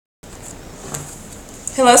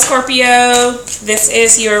Hello, Scorpio. This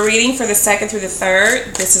is your reading for the 2nd through the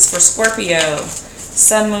 3rd. This is for Scorpio,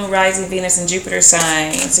 Sun, Moon, Rising, Venus, and Jupiter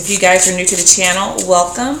signs. If you guys are new to the channel,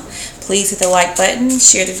 welcome. Please hit the like button,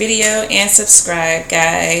 share the video, and subscribe,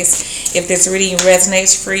 guys. If this reading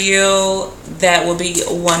resonates for you, that will be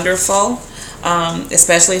wonderful,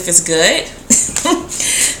 especially if it's good.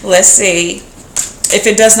 Let's see. If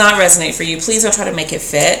it does not resonate for you, please don't try to make it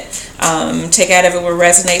fit. Take out of it what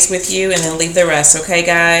resonates with you and then leave the rest, okay,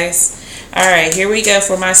 guys? All right, here we go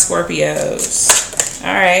for my Scorpios.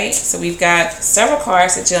 All right, so we've got several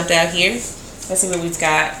cards that jumped out here. Let's see what we've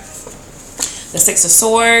got. The Six of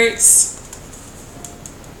Swords.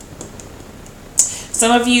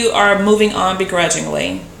 Some of you are moving on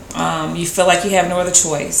begrudgingly. You feel like you have no other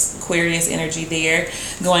choice. Aquarius energy there.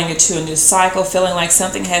 Going into a new cycle, feeling like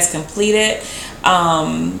something has completed.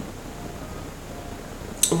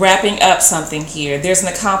 Wrapping up something here. There's an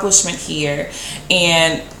accomplishment here.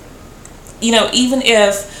 And, you know, even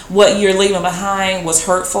if what you're leaving behind was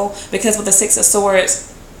hurtful, because with the Six of Swords,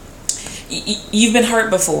 you've been hurt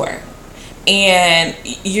before. And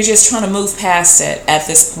you're just trying to move past it at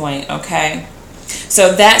this point, okay?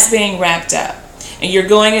 So that's being wrapped up. And you're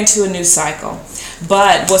going into a new cycle.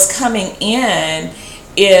 But what's coming in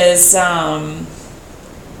is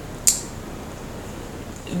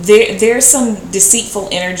there's some deceitful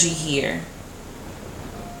energy here.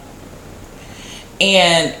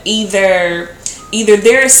 And either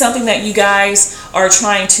there is something that you guys are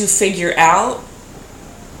trying to figure out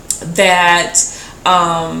that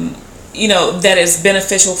you know, that is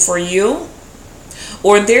beneficial for you,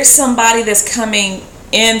 or there's somebody that's coming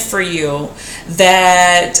in for you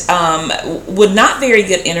that with not very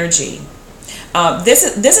good energy.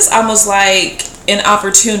 This is almost like an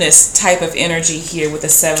opportunist type of energy here with the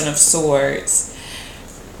Seven of Swords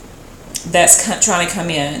that's trying to come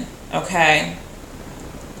in, okay?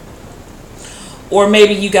 Or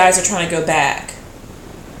maybe you guys are trying to go back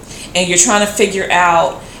and you're trying to figure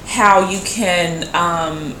out how you can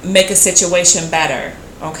make a situation better,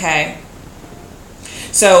 okay?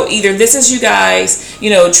 So either this is you guys, you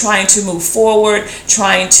know, trying to move forward,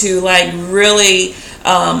 trying to like really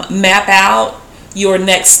map out your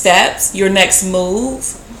next steps, your next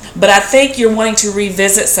move. But I think you're wanting to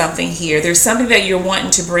revisit something here. There's something that you're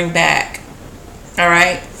wanting to bring back. All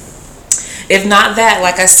right. If not that,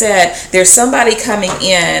 like I said, there's somebody coming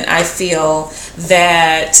in, I feel,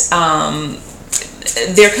 that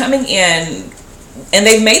they're coming in and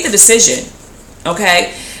they've made the decision.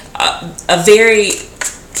 Okay. A very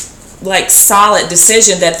like solid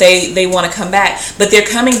decision that they want to come back, but they're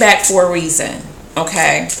coming back for a reason.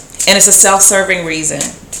 Okay. And it's a self-serving reason.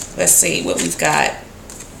 Let's see what we've got.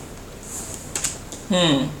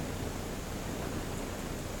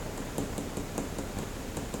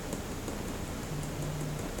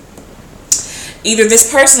 Either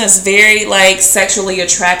this person is very like sexually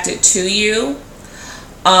attracted to you.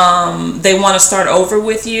 They want to start over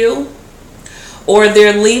with you. Or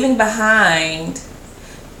they're leaving behind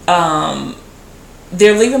the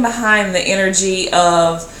energy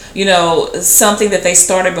of, you know, something that they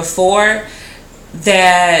started before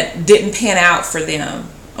that didn't pan out for them,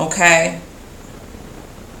 okay?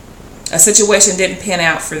 A situation didn't pan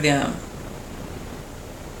out for them.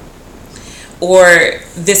 Or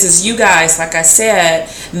this is you guys, like I said,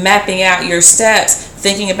 mapping out your steps,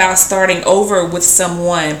 thinking about starting over with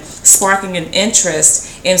someone, sparking an interest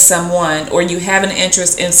in someone, or you have an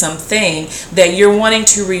interest in something that you're wanting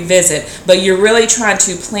to revisit, but you're really trying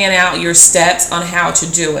to plan out your steps on how to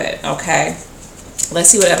do it, okay? Let's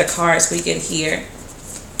see what other cards we get here.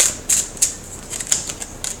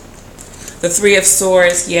 The Three of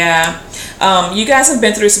Swords, yeah. You guys have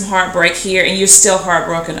been through some heartbreak here and you're still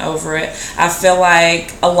heartbroken over it. I feel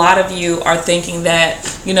like a lot of you are thinking that,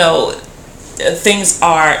 you know, things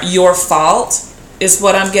are your fault is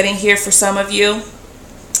what I'm getting here for some of you.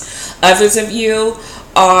 Others of you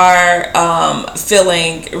are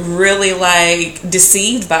feeling really like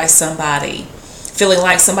deceived by somebody, feeling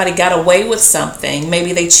like somebody got away with something.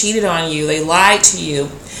 Maybe they cheated on you, they lied to you,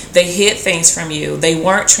 they hid things from you, they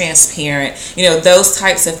weren't transparent, you know, those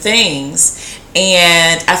types of things.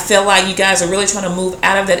 And I feel like you guys are really trying to move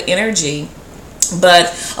out of that energy,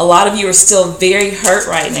 but a lot of you are still very hurt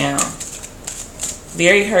right now.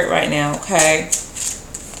 Very hurt right now, okay?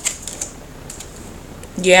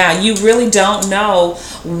 Yeah, you really don't know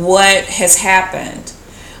what has happened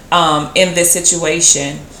in this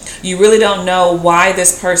situation. You really don't know why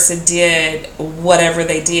this person did whatever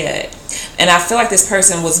they did. And I feel like this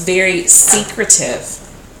person was very secretive.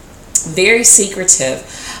 Very secretive.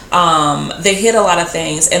 They hid a lot of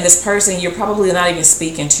things, and this person you're probably not even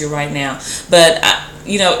speaking to right now. But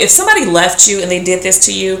you know, if somebody left you and they did this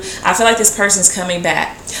to you, I feel like this person's coming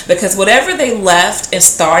back, because whatever they left and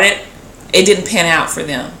started, it didn't pan out for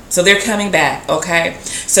them. So they're coming back, okay?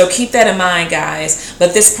 So keep that in mind, guys.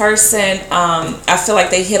 But this person, I feel like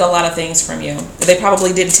they hid a lot of things from you. They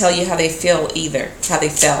probably didn't tell you how they feel either. How they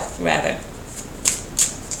felt, rather.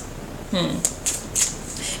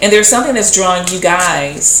 And there's something that's drawing you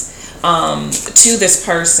guys to this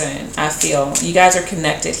person, I feel. You guys are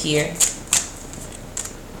connected here.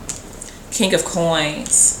 King of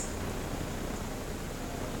Coins.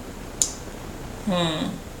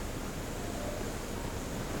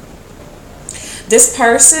 This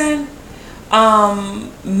person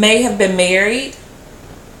may have been married,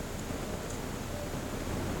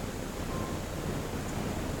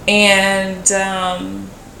 and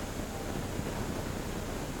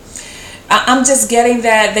I'm just getting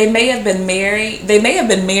that they may have been married. They may have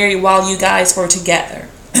been married while you guys were together.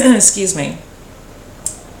 Excuse me.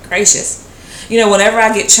 Gracious. You know, whenever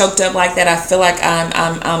I get choked up like that, I feel like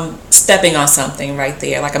I'm stepping on something right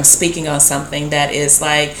there. Like I'm speaking on something that is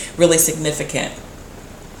like really significant.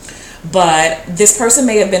 But this person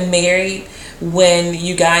may have been married when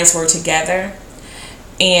you guys were together,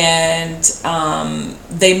 and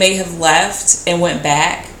they may have left and went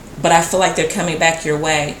back, but I feel like they're coming back your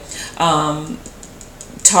way.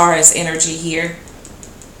 Taurus energy here.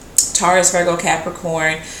 Taurus, Virgo,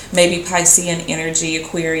 Capricorn, maybe Piscean energy,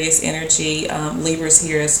 Aquarius energy, Libra's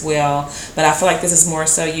here as well. But I feel like this is more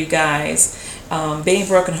so you guys being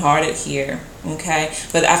brokenhearted here, okay?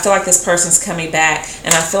 But I feel like this person's coming back,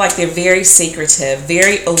 and I feel like they're very secretive,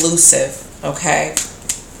 very elusive, okay?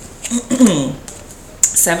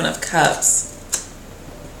 Seven of Cups.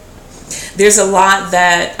 There's a lot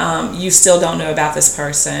that you still don't know about this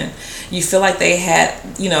person. You feel like they had,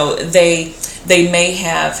 you know, they may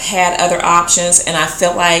have had other options, and I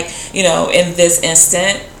feel like, you know, in this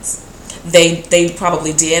instance, they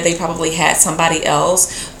probably did. They probably had somebody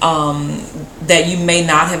else that you may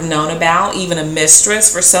not have known about, even a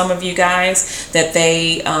mistress for some of you guys, that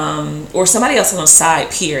they, or somebody else on the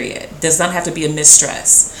side, period. Does not have to be a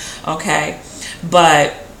mistress, okay?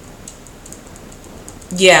 But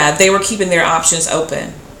yeah, they were keeping their options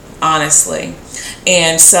open, honestly.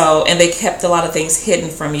 And so, and they kept a lot of things hidden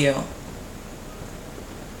from you.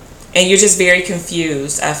 And you're just very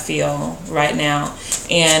confused, I feel, right now.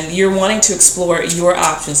 And you're wanting to explore your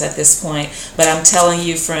options at this point. But I'm telling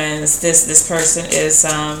you, friends, this person is,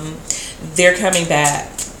 they're coming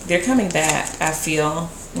back. They're coming back, I feel.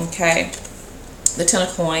 Okay. The Ten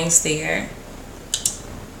of Coins there.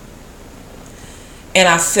 And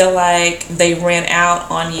I feel like they ran out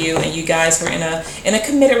on you, and you guys were in a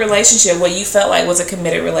committed relationship, what you felt like was a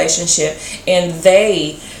committed relationship, and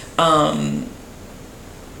they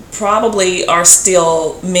probably are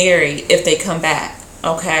still married if they come back,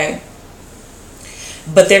 okay?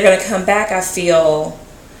 But they're going to come back, I feel,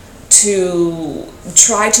 to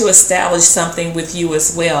try to establish something with you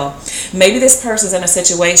as well. Maybe this person's in a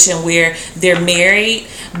situation where they're married,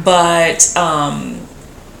 but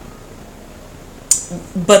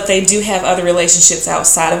they do have other relationships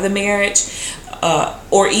outside of the marriage,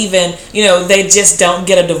 or even, you know, they just don't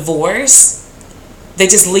get a divorce. They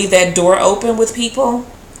just leave that door open with people,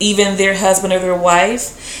 even their husband or their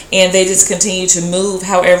wife, and they just continue to move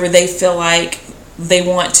however they feel like they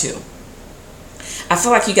want to. I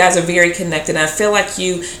feel like you guys are very connected. I feel like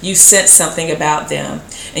you sense something about them,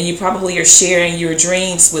 and you probably are sharing your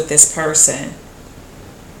dreams with this person.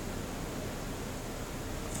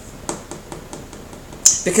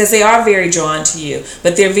 Because they are very drawn to you,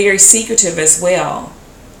 but they're very secretive as well.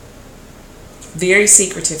 Very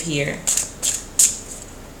secretive here.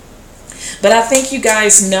 But I think you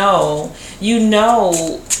guys know, you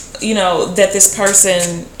know that this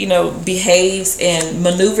person, you know, behaves and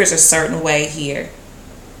maneuvers a certain way here.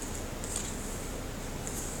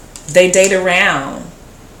 They date around.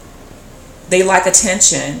 They like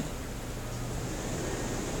attention.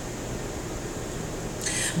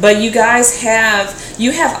 But you guys have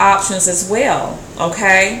options as well,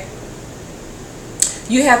 okay?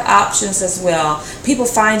 You have options as well. People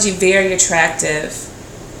find you very attractive.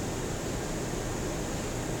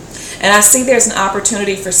 And I see there's an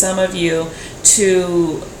opportunity for some of you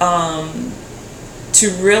to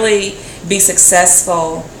really be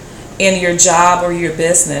successful in your job or your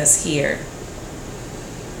business here.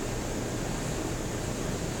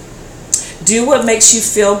 Do what makes you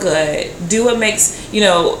feel good. Do what makes, you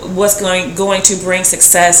know, what's going to bring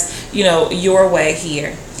success, you know, your way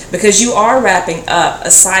here. because you are wrapping up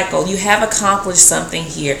a cycle. You have accomplished something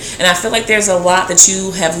here. And I feel like there's a lot that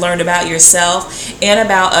you have learned about yourself and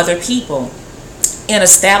about other people, and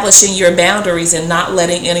establishing your boundaries and not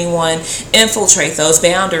letting anyone infiltrate those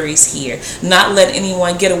boundaries here. Not let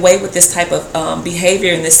anyone get away with this type of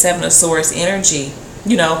behavior in this Seven of Swords energy.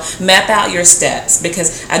 You know, map out your steps,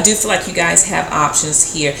 because I do feel like you guys have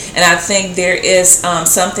options here. And I think there is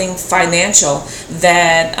something financial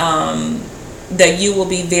that that you will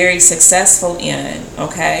be very successful in.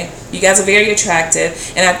 Okay, you guys are very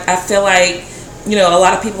attractive, and I feel like, you know, a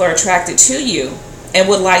lot of people are attracted to you and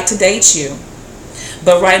would like to date you.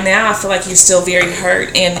 But right now, I feel like you're still very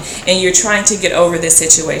hurt, and you're trying to get over this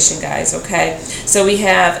situation, guys. Okay, so we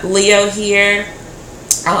have Leo here,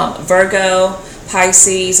 Virgo,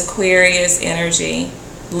 Pisces, Aquarius energy,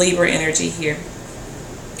 Libra energy here.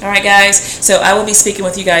 All right, guys. So I will be speaking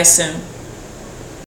with you guys soon.